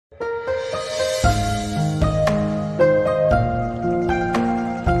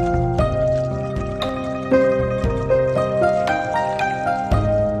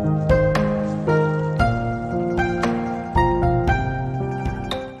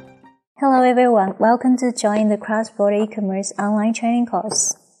Hello everyone, welcome to join the cross-border e-commerce online training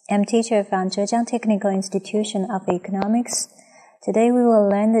course. I'm teacher from Zhejiang Technical Institution of Economics. Today we will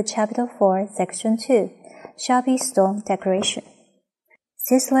learn the Chapter 4, Section 2, Shopee Store Decoration.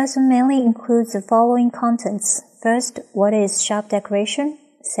 This lesson mainly includes the following contents. First, what is shop decoration?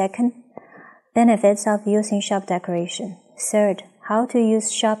 Second, benefits of using shop decoration. Third, how to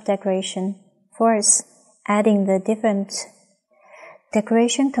use shop decoration. Fourth, adding the different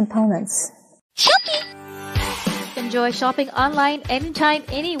decoration components. Shopee! Enjoy shopping online anytime,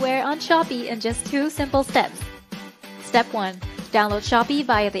 anywhere on Shopee in just 2 simple steps. Step 1. Download Shopee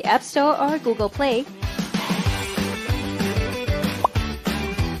via the App Store or Google Play.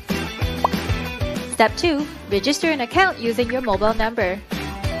 Step 2. Register an account using your mobile number.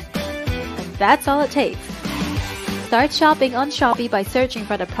 And that's all it takes. Start shopping on Shopee by searching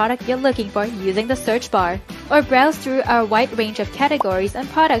for the product you're looking for using the search bar, or browse through our wide range of categories and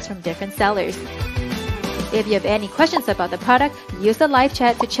products from different sellers. If you have any questions about the product, use the live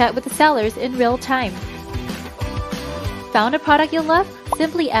chat to chat with the sellers in real time. Found a product you love?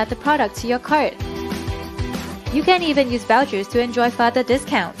 Simply add the product to your cart. You can even use vouchers to enjoy further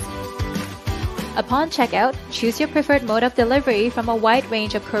discounts. Upon checkout, choose your preferred mode of delivery from a wide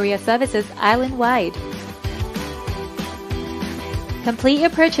range of courier services island-wide. Complete your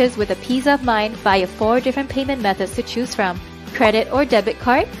purchase with a peace of mind via 4 different payment methods to choose from: credit or debit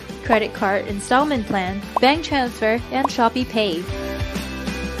card, credit card installment plan, bank transfer, and Shopee Pay.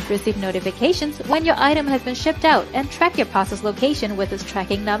 Receive notifications when your item has been shipped out and track your parcel's location with its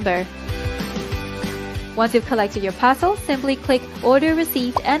tracking number. Once you've collected your parcel, simply click Order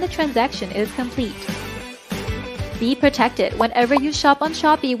Received and the transaction is complete. Be protected whenever you shop on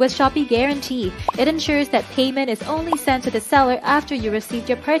Shopee with Shopee Guarantee. It ensures that payment is only sent to the seller after you received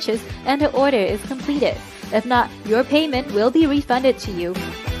your purchase and the order is completed. If not, your payment will be refunded to you.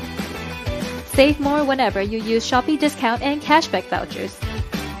 Save more whenever you use Shopee discount and cashback vouchers.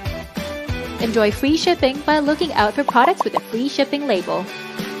 Enjoy free shipping by looking out for products with a free shipping label.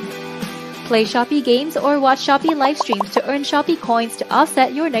 Play Shopee games or watch Shopee live streams to earn Shopee coins to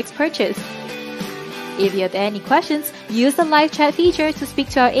offset your next purchase. If you have any questions, use the live chat feature to speak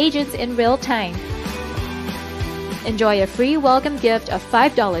to our agents in real time. Enjoy a free welcome gift of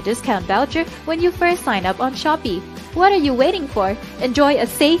 $5 discount voucher when you first sign up on Shopee. What are you waiting for? Enjoy a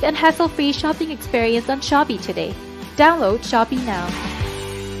safe and hassle-free shopping experience on Shopee today. Download Shopee now.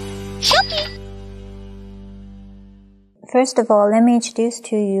 Shopee! First of all, let me introduce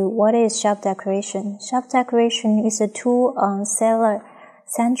to you what is shop decoration. Shop decoration is a tool on Seller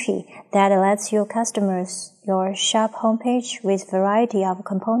Sentry that lets your customers your shop homepage with variety of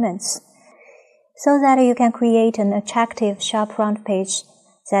components, so that you can create an attractive shop front page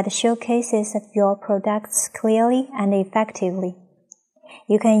that showcases your products clearly and effectively.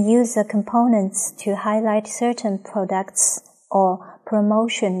 You can use the components to highlight certain products or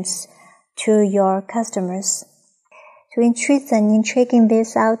promotions to your customers to interest them in checking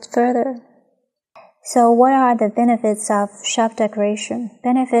this out further. So what are the benefits of shop decoration?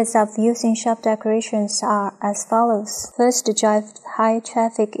 Benefits of using shop decorations are as follows. First, drive high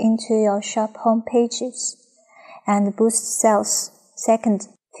traffic into your shop home pages and boost sales. Second,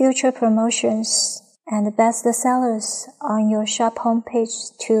 future promotions and best sellers on your shop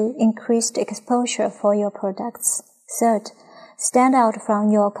homepage to increase exposure for your products. Third, stand out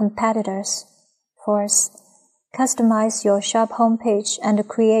from your competitors. Fourth, customize your shop homepage and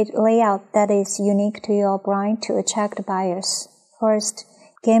create layout that is unique to your brand to attract buyers. First,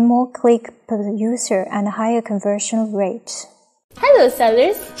 gain more click per user and higher conversion rate. Hello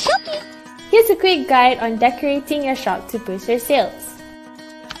sellers! Shopee! Here's a quick guide on decorating your shop to boost your sales.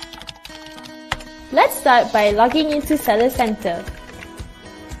 Let's start by logging into Seller Center.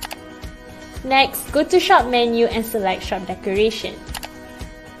 Next, go to Shop menu and select Shop Decoration.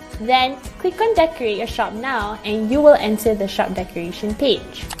 Then, click on Decorate your shop now and you will enter the shop decoration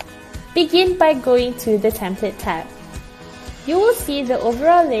page. Begin by going to the Template tab. You will see the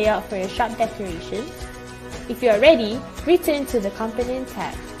overall layout for your shop decoration. If you are ready, return to the Component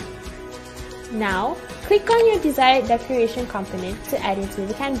tab. Now, click on your desired decoration component to add it to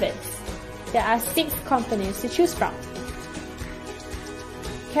the canvas. There are 6 components to choose from.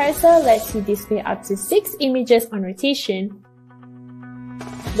 Carousel lets you display up to 6 images on rotation,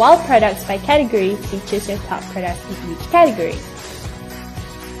 while Products by Category features your top products in each category.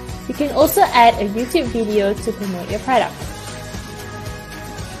 You can also add a YouTube video to promote your products,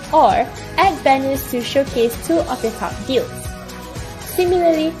 or add banners to showcase 2 of your top deals.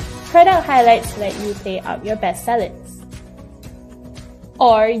 Similarly, Product Highlights let you play out your best sellers,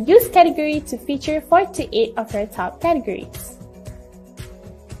 or use Category to feature 4 to 8 of your top categories.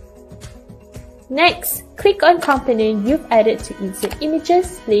 Next, click on component you've added to insert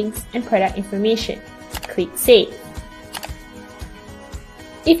images, links, and product information. Click Save.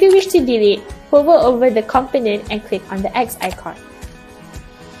 If you wish to delete, hover over the component and click on the X icon.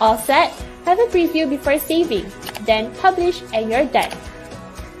 All set? Have a preview before saving, then publish and you're done.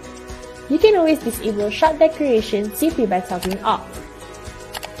 You can always disable shop decoration simply by toggling off.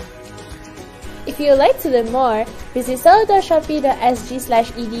 If you would like to learn more, visit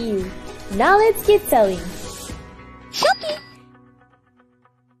seller.shopee.sg/edu. Now let's get selling! Shopee!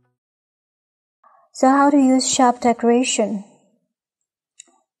 So how to use shop decoration?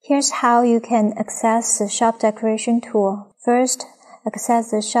 Here's how you can access the shop decoration tool. First,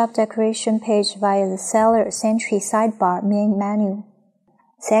 access the shop decoration page via the Seller Sentry sidebar main menu.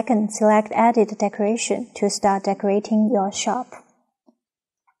 Second, select Edit Decoration to start decorating your shop.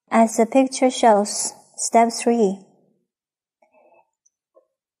 As the picture shows, Step 3.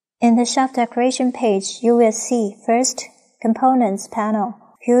 In the shop decoration page, you will see first, Components panel.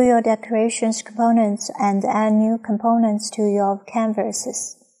 View your decorations components and add new components to your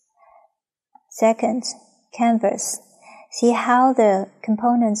canvases. Second, Canvas. See how the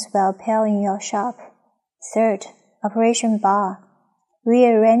components will appear in your shop. Third, Operation bar.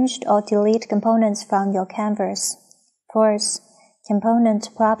 Rearrange or delete components from your canvas. Fourth, Component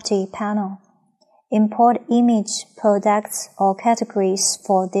property panel. Import image, products, or categories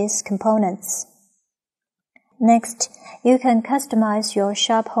for these components. Next, you can customize your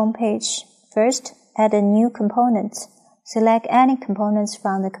shop homepage. First, add a new component. Select any components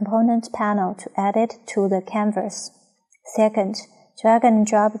from the component panel to add it to the canvas. Second, drag and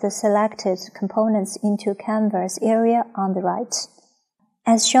drop the selected components into canvas area on the right.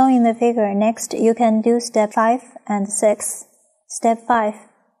 As shown in the figure, next you can do Step 5 and 6. Step 5.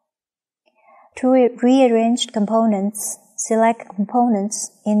 To rearrange components, select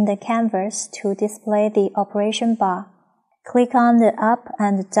components in the canvas to display the operation bar. Click on the up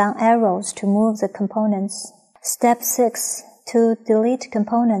and down arrows to move the components. Step 6. To delete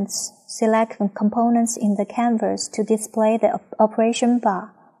components, select components in the canvas to display the operation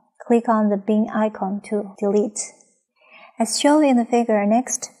bar. Click on the bin icon to delete. As shown in the figure,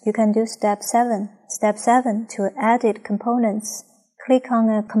 next, you can do Step 7. Step 7. To edit components, click on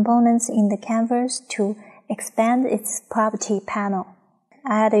the components in the canvas to expand its property panel.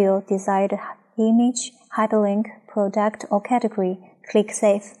 Add your desired image, hyperlink, product, or category. Click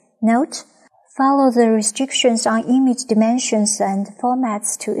Save. Note: follow the restrictions on image dimensions and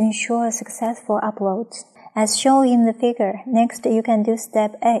formats to ensure a successful upload. As shown in the figure, next you can do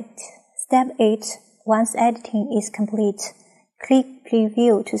Step 8. Step 8. Once editing is complete, click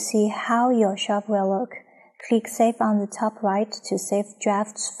Preview to see how your shop will look. Click Save on the top right to save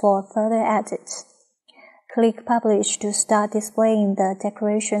drafts for further edits. Click Publish to start displaying the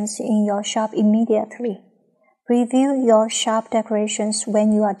decorations in your shop immediately. Preview your shop decorations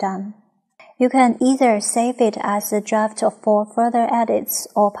when you are done. You can either save it as a draft for further edits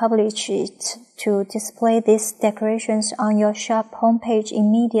or publish it to display these decorations on your shop homepage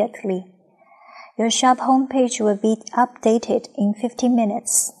immediately. Your shop homepage will be updated in 15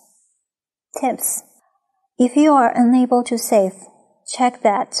 minutes. Tips: if you are unable to save, check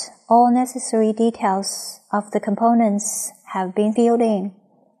that all necessary details of the components have been filled in.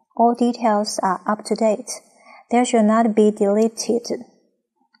 All details are up to date. There should not be deleted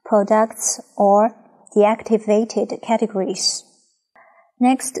products or deactivated categories.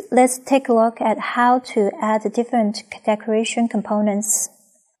 Next, let's take a look at how to add different decoration components.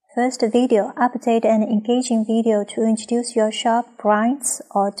 First, video. Update an engaging video to introduce your shop brands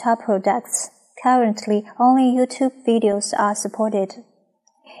or top products. Currently, only YouTube videos are supported.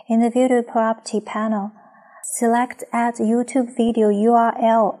 In the video property panel, select Add YouTube video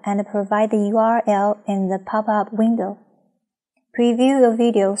URL and provide the URL in the pop-up window. Preview your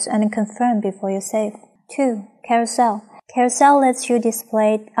videos and confirm before you save. 2. Carousel. Carousel lets you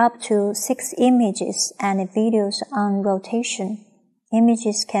display up to 6 images and videos on rotation.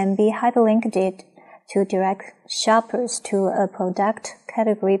 Images can be hyperlinked to direct shoppers to a product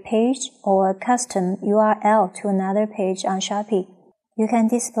category page or a custom URL to another page on Shopee. You can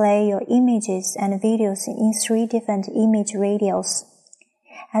display your images and videos in 3 different image radials.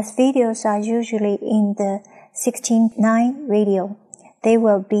 As videos are usually in the 16:9 radial, they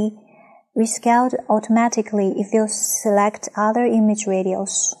will be rescaled automatically if you select other image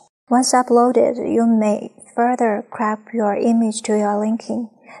radials. Once uploaded, you may further crop your image to your liking.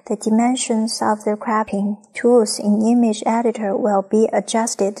 The dimensions of the cropping tools in Image Editor will be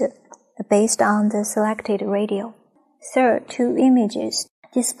adjusted based on the selected radial. Third, 2 images.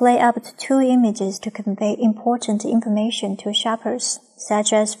 Display up to 2 images to convey important information to shoppers,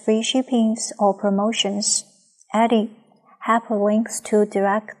 such as free shippings or promotions. Adding hyperlinks to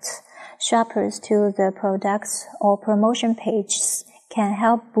direct shoppers to the products or promotion pages can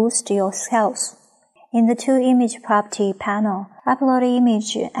help boost your sales. In the 2-image property panel, upload an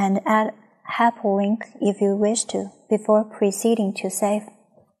image and add hyperlink if you wish to, before proceeding to save.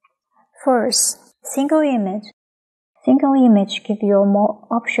 First, single image. Single image gives you more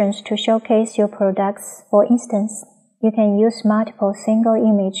options to showcase your products. For instance, you can use multiple single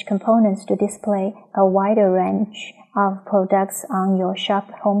image components to display a wider range of products on your shop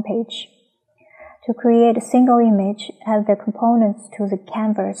homepage. To create a single image, add the components to the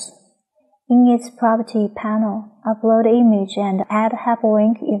canvas. In its property panel, upload the image and add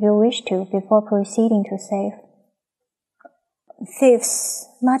hyperlink if you wish to before proceeding to save. Fifth,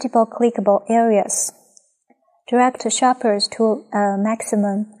 multiple clickable areas. Direct shoppers to a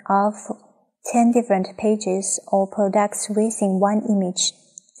maximum of 10 different pages or products within one image.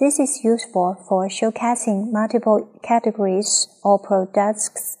 This is useful for showcasing multiple categories or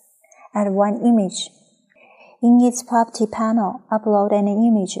products at one image. In its property panel, upload an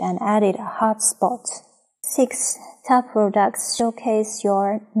image and edit a hotspot. 6. Top products. Showcase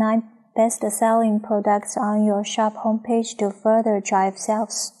your 9 best-selling products on your shop homepage to further drive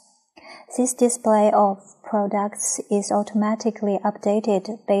sales. This display of products is automatically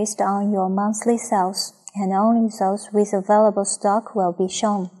updated based on your monthly sales, and only those with available stock will be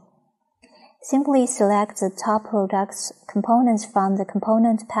shown. Simply select the top products components from the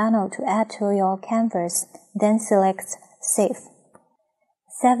component panel to add to your canvas, then select Save.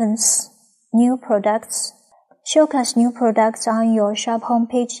 7th, new products. Showcase new products on your shop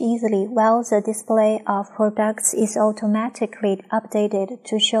homepage easily, while the display of products is automatically updated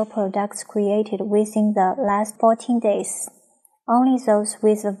to show products created within the last 14 days. Only those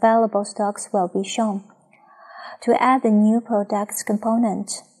with available stocks will be shown. To add the new products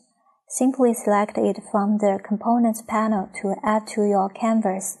component, simply select it from the Components panel to add to your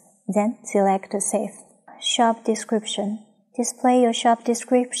canvas, then select Save. Shop description. Display your shop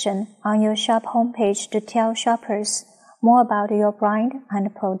description on your shop homepage to tell shoppers more about your brand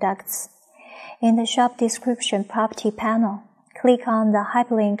and products. In the shop description property panel, click on the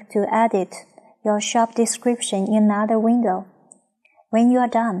hyperlink to edit your shop description in another window. When you are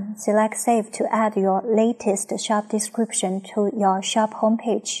done, select Save to add your latest shop description to your shop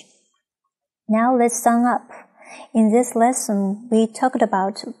homepage. Now let's sum up. In this lesson, we talked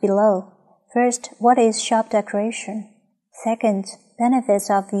about below. First, what is shop decoration? Second, benefits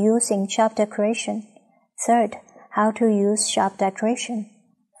of using shop decoration. Third, how to use shop decoration.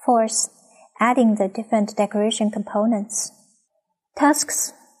 Fourth, adding the different decoration components.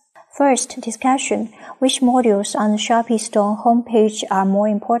 Tasks. First, discussion. Which modules on the Shopee store homepage are more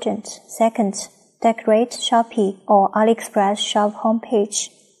important? Second, decorate Shopee or AliExpress shop homepage,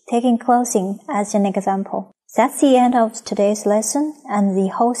 taking clothing as an example. That's the end of today's lesson and the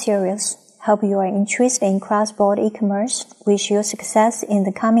whole series. Hope you are interested in cross-border e-commerce. Wish you success in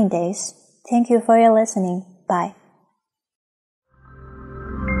the coming days. Thank you for your listening. Bye.